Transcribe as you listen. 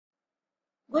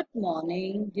Good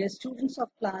morning, dear students of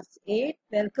class 8.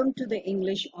 Welcome to the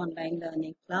English online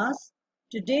learning class.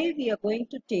 Today we are going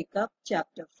to take up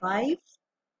chapter 5,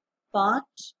 part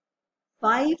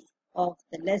 5 of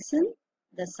the lesson,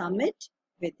 The Summit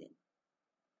Within.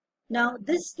 Now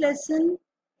this lesson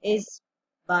is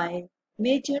by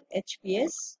Major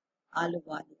HPS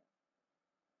Ahluwalia,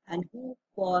 and who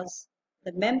was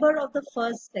the member of the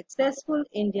first successful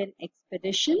Indian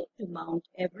expedition to Mount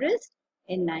Everest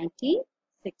in 1965.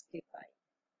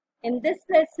 In this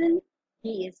lesson,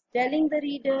 he is telling the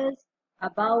readers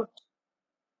about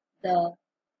the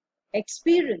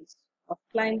experience of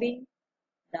climbing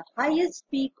the highest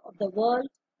peak of the world,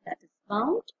 that is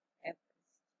Mount Everest.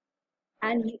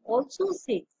 And he also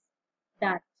says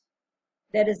that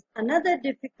there is another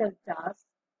difficult task,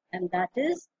 and that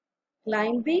is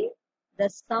climbing the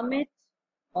summit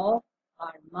of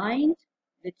our mind,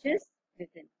 which is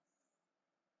within us.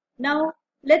 Now,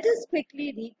 let us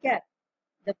quickly recap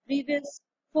the previous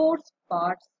 4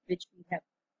 parts which we have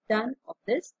done of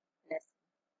this lesson.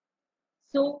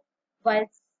 So, while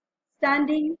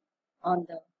standing on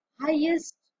the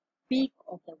highest peak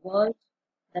of the world,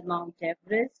 the Mount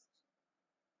Everest,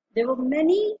 there were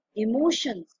many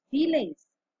emotions, feelings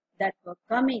that were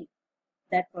coming,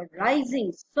 that were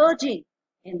rising, surging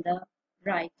in the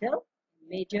writer,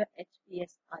 Major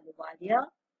HPS Ahluwalia.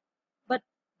 But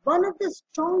one of the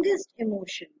strongest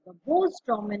emotions, the most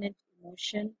dominant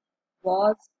emotion,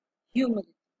 was humility.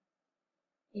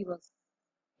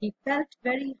 He felt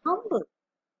very humble.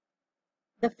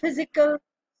 The physical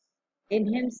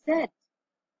in him said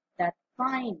that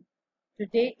fine,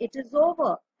 today it is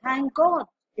over. Thank God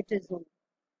it is over.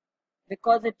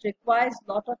 Because it requires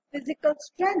a lot of physical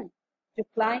strength to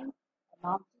climb a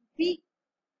mountain peak.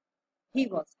 He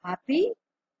was happy,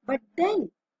 but then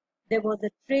there was a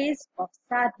trace of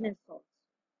sadness also.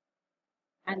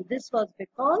 And this was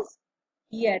because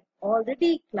he had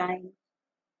already climbed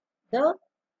the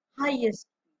highest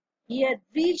peak. He had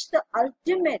reached the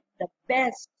ultimate, the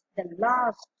best, the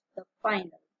last, the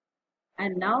final.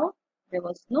 And now there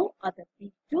was no other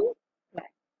peak to climb.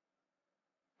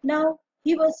 Now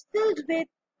he was filled with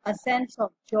a sense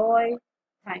of joy,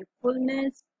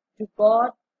 thankfulness to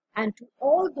God and to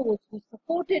all those who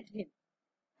supported him.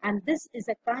 And this is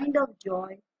a kind of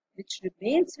joy which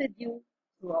remains with you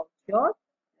throughout your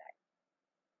life.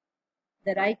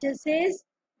 The writer says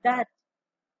that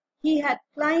he had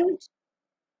climbed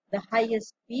the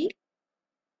highest peak,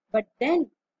 but then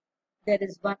there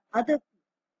is one other peak,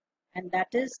 and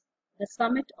that is the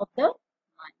summit of the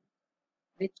mind,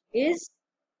 which is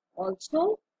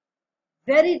also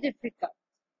very difficult,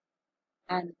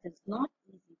 and it is not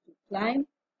easy to climb,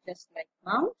 just like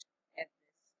Mount Everest.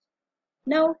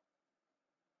 Now,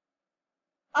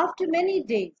 after many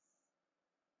days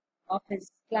of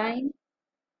his climb,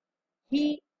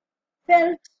 he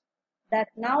felt that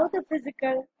now the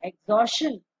physical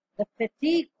exhaustion, the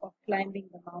fatigue of climbing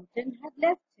the mountain had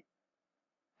left him.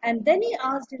 And then he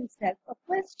asked himself a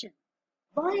question.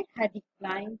 Why had he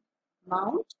climbed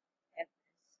Mount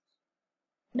Everest?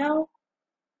 Now,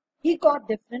 he got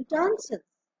different answers.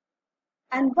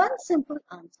 And one simple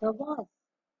answer was,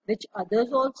 which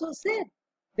others also said,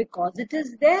 because it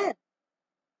is there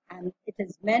and it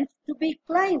is meant to be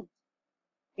climbed.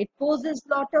 It poses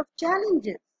a lot of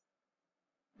challenges.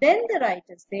 Then the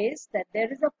writer says that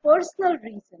there is a personal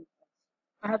reason.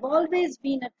 I have always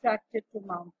been attracted to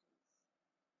mountains,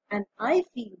 and I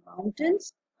feel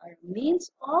mountains are a means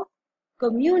of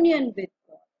communion with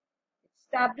God. It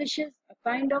establishes a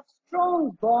kind of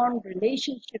strong bond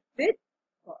relationship with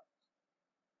God.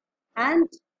 And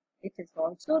it is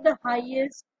also the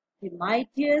highest, the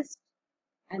mightiest,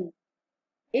 and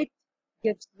it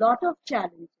gives a lot of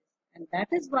challenges. And that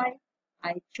is why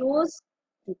I chose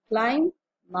to climb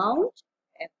Mount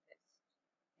Everest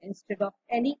instead of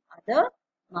any other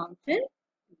mountain.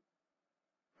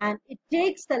 And it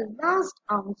takes the last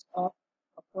ounce of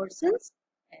a person's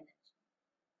energy.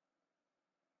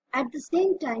 At the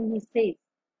same time, he says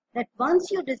that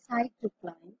once you decide to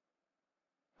climb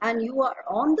and you are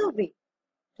on the way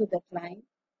to the climb,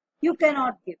 you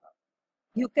cannot give up.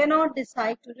 You cannot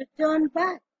decide to return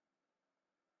back.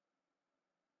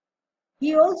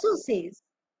 He also says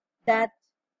that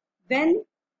when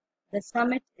the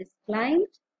summit is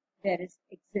climbed, there is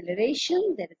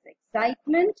exhilaration, there is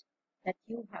excitement that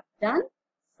you have done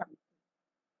something.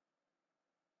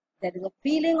 There is a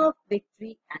feeling of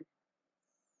victory and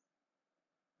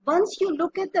once you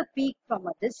look at the peak from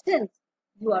a distance,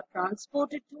 you are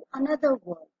transported to another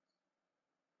world,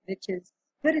 which is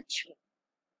spiritual.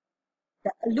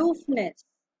 The aloofness,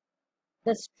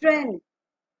 the strength,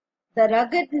 the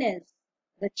ruggedness,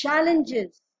 the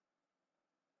challenges,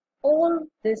 all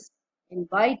this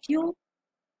invite you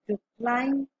to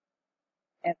climb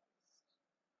Everest.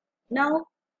 Now,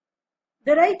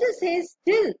 the writer says,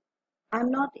 still, I'm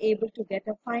not able to get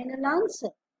a final answer.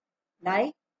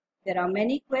 Like, there are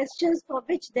many questions for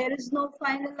which there is no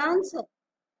final answer.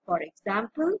 For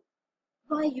example,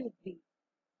 why you breathe,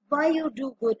 why you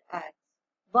do good acts,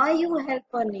 why you help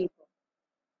a neighbor.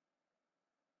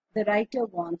 The writer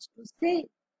wants to say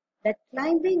that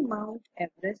climbing Mount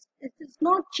Everest is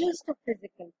not just a physical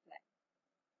climb.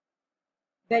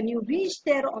 When you reach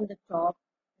there on the top,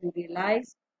 you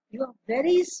realize you are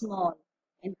very small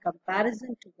in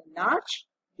comparison to the large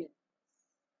universe.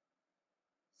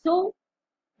 So,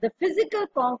 the physical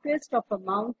conquest of a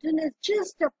mountain is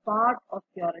just a part of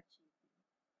your achievement.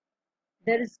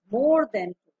 There is more than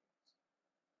to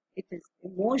it. It is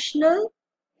emotional,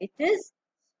 it is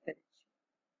spiritual.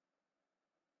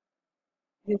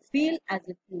 You feel as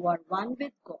if you are one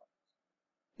with God.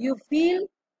 You feel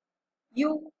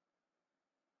you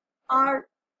are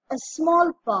a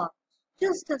small part,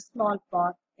 just a small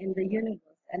part in the universe.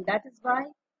 And that is why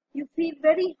you feel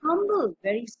very humble,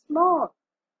 very small.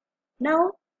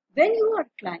 Now, when you are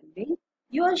climbing,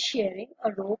 you are sharing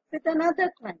a rope with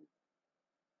another climber.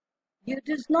 It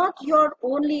is not your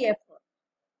only effort.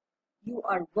 You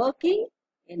are working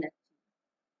in a team.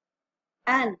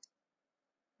 And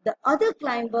the other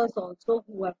climbers also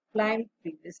who have climbed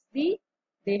previously,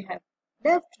 they have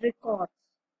left records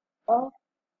of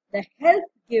the help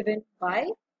given by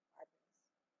others.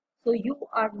 So you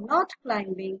are not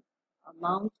climbing a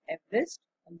Mount Everest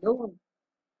alone.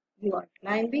 You are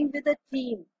climbing with a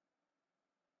team,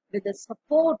 with the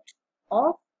support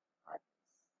of others.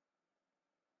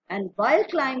 And while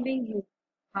climbing, you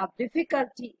have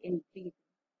difficulty in breathing.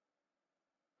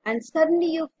 And suddenly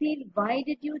you feel, why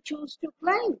did you choose to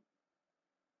climb?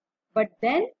 But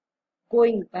then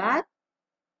going back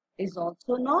is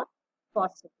also not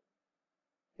possible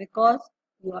because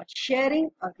you are sharing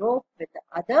a rope with the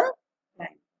other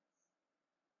climbers.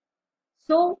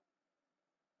 So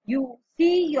you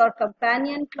see your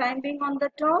companion climbing on the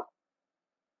top,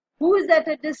 who is at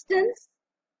a distance,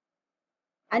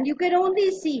 and you can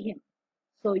only see him.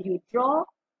 So you draw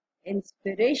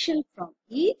inspiration from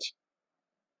each.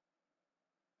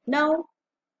 Now,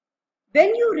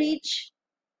 when you reach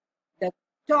the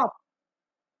top,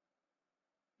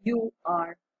 you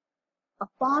are a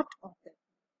part of it.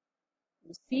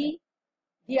 You see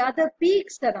the other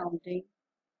peaks surrounding,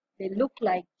 they look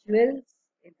like jewels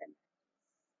in the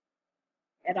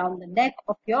night, around the neck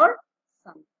of your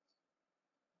summit.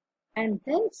 And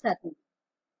then suddenly,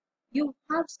 you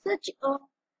have such a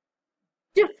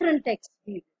different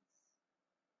experience.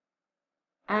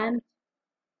 And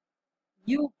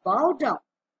you bow down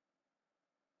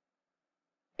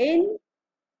to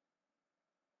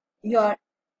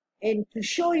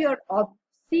show your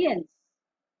obeisance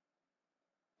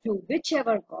to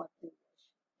whichever God you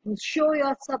wish, to show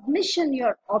your submission,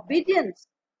 your obedience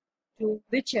to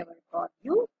whichever God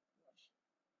you wish.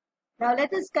 Now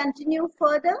let us continue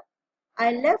further.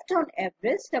 I left on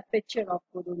Everest a picture of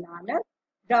Guru Nanak.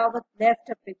 Rawat left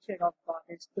a picture of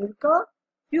Goddess Durga.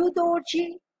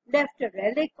 Theodorji left a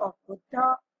relic of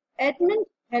Buddha. Edmund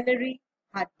Hillary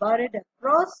had buried a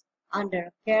cross under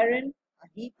a cairn, a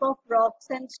heap of rocks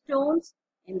and stones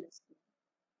in the sea.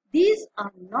 These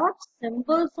are not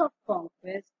symbols of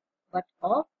conquest, but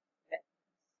of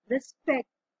respect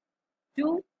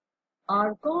to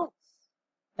our gods.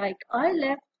 Like I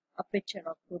left a picture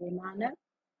of Guru Nanak,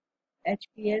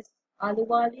 HPS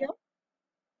Aluwalia,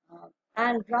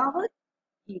 and Rawat,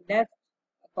 he left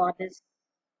a goddess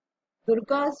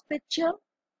Durga's picture,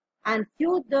 and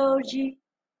Theodorji,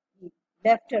 he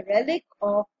left a relic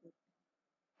of Buddha,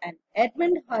 and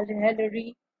Edmund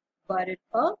Hillary buried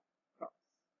a cross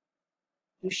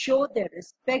to show their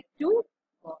respect to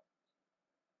God.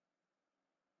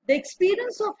 The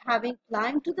experience of having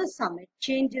climbed to the summit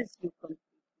changes you completely.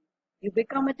 You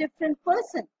become a different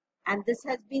person, and this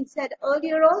has been said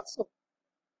earlier also.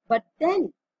 But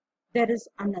then there is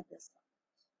another summit,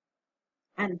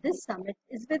 and this summit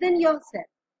is within yourself,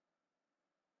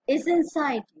 is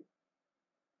inside you,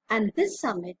 and this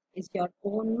summit is your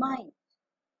own mind.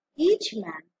 Each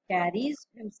man carries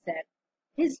himself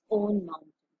his own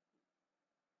mountain.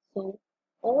 So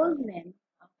all men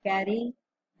are carrying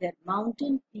their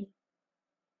mountain peak,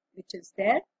 which is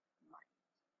their mind.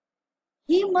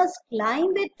 He must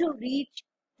climb it to reach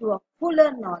to a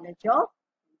fuller knowledge of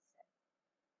himself.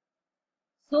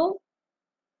 So,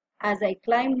 as I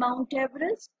climb Mount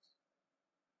Everest,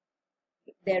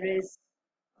 there is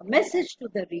a message to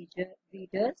the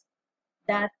readers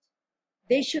that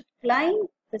they should climb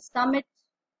the summit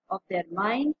of their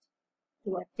mind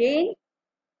to attain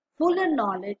fuller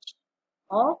knowledge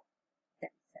of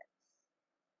themselves.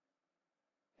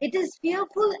 It is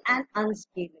fearful and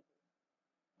unscalable.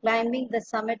 Climbing the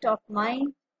summit of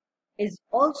mind is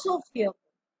also fearful,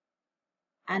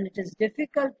 and it is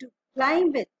difficult to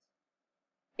climb it.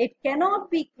 It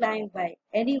cannot be climbed by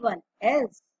anyone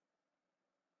else.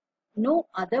 No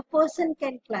other person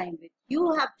can climb it.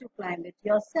 You have to climb it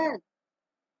yourself.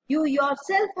 You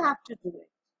yourself have to do it.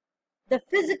 The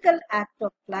physical act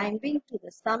of climbing to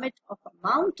the summit of a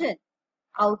mountain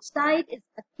outside is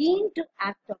akin to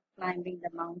act of climbing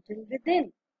the mountain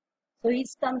within. So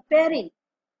he's comparing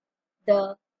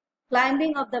the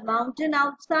climbing of the mountain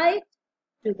outside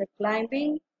to the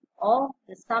climbing of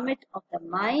the summit of the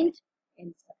mind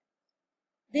inside.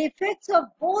 The effects of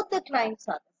both the climbs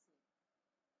are the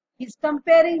same. He's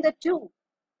comparing the two.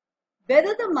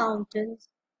 Whether the mountains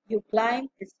you climb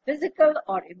is physical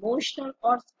or emotional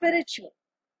or spiritual,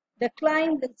 the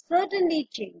climb will certainly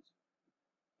change.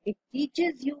 It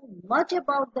teaches you much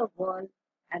about the world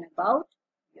and about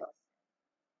yourself.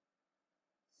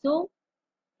 So,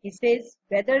 he says,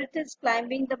 whether it is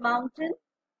climbing the mountain,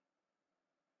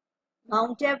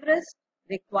 Mount Everest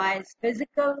requires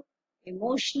physical,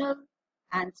 emotional,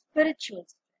 and spiritual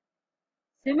strength.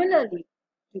 Similarly,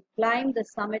 to climb the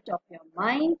summit of your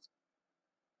mind,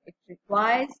 it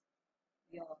requires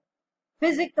your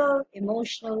physical,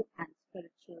 emotional, and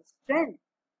spiritual strength.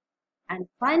 And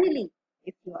finally,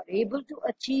 if you are able to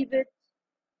achieve it,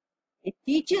 it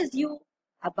teaches you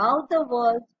about the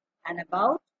world and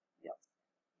about yourself.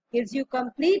 It gives you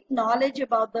complete knowledge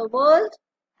about the world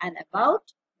and about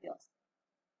yourself.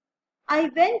 I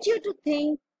venture to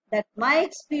think that my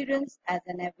experience as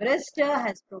an Everester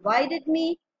has provided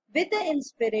me with the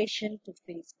inspiration to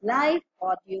face live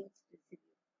audience resilient.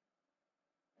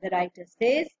 The writer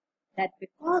says that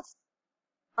because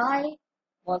I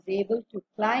was able to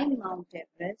climb Mount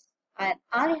Everest and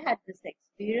I had this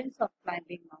experience of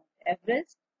climbing Mount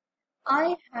Everest,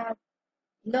 I have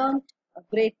learned a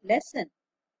great lesson.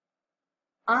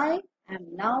 I am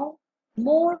now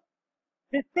more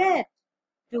prepared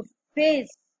to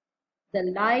face the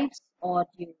life's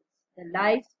ordeals, the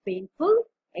life's painful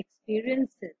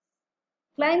experiences.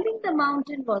 Climbing the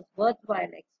mountain was worthwhile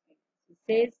experience. He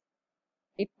says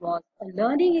it was a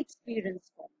learning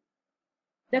experience for me.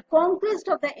 The conquest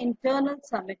of the internal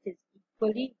summit is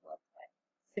equally worthwhile.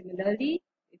 Similarly,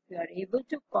 if you are able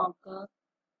to conquer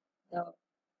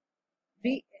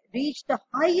reach the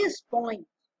highest point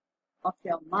of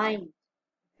your mind,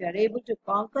 if you are able to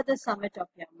conquer the summit of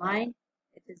your mind,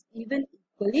 it is even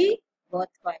equally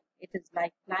worthwhile. It is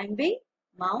like climbing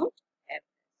Mount Everest.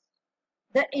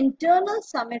 The internal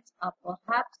summits are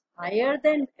perhaps higher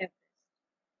than Everest.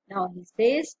 Now he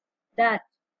says that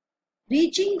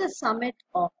reaching the summit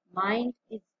of mind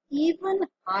is even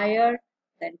higher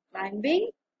than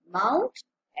climbing Mount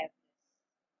Everest.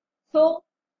 So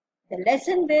the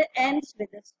lesson ends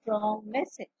with a strong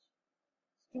message.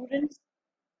 Students,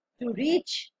 to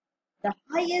reach the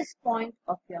highest point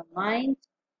of your mind,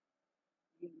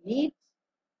 you need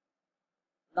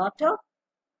a lot of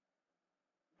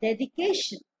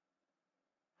dedication.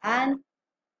 And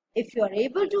if you are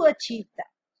able to achieve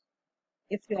that,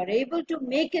 if you are able to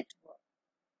make it work,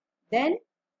 then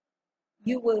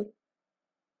you will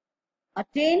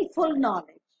attain full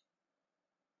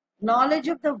knowledge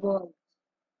of the world,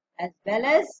 as well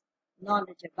as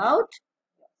knowledge about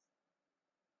yourself.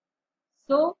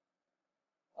 So,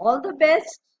 all the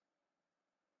best,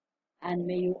 and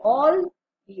may you all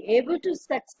be able to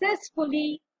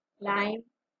successfully climb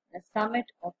the summit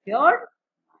of your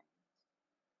mind.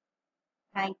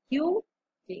 Thank you.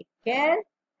 Take care.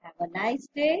 Have a nice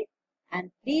day.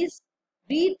 And please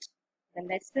read the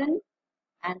lesson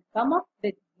and come up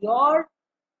with your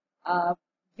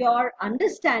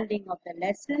understanding of the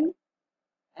lesson.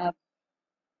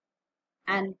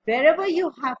 And wherever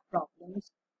you have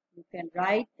problems, you can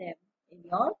write them in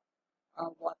your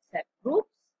WhatsApp groups.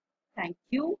 Thank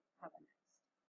you.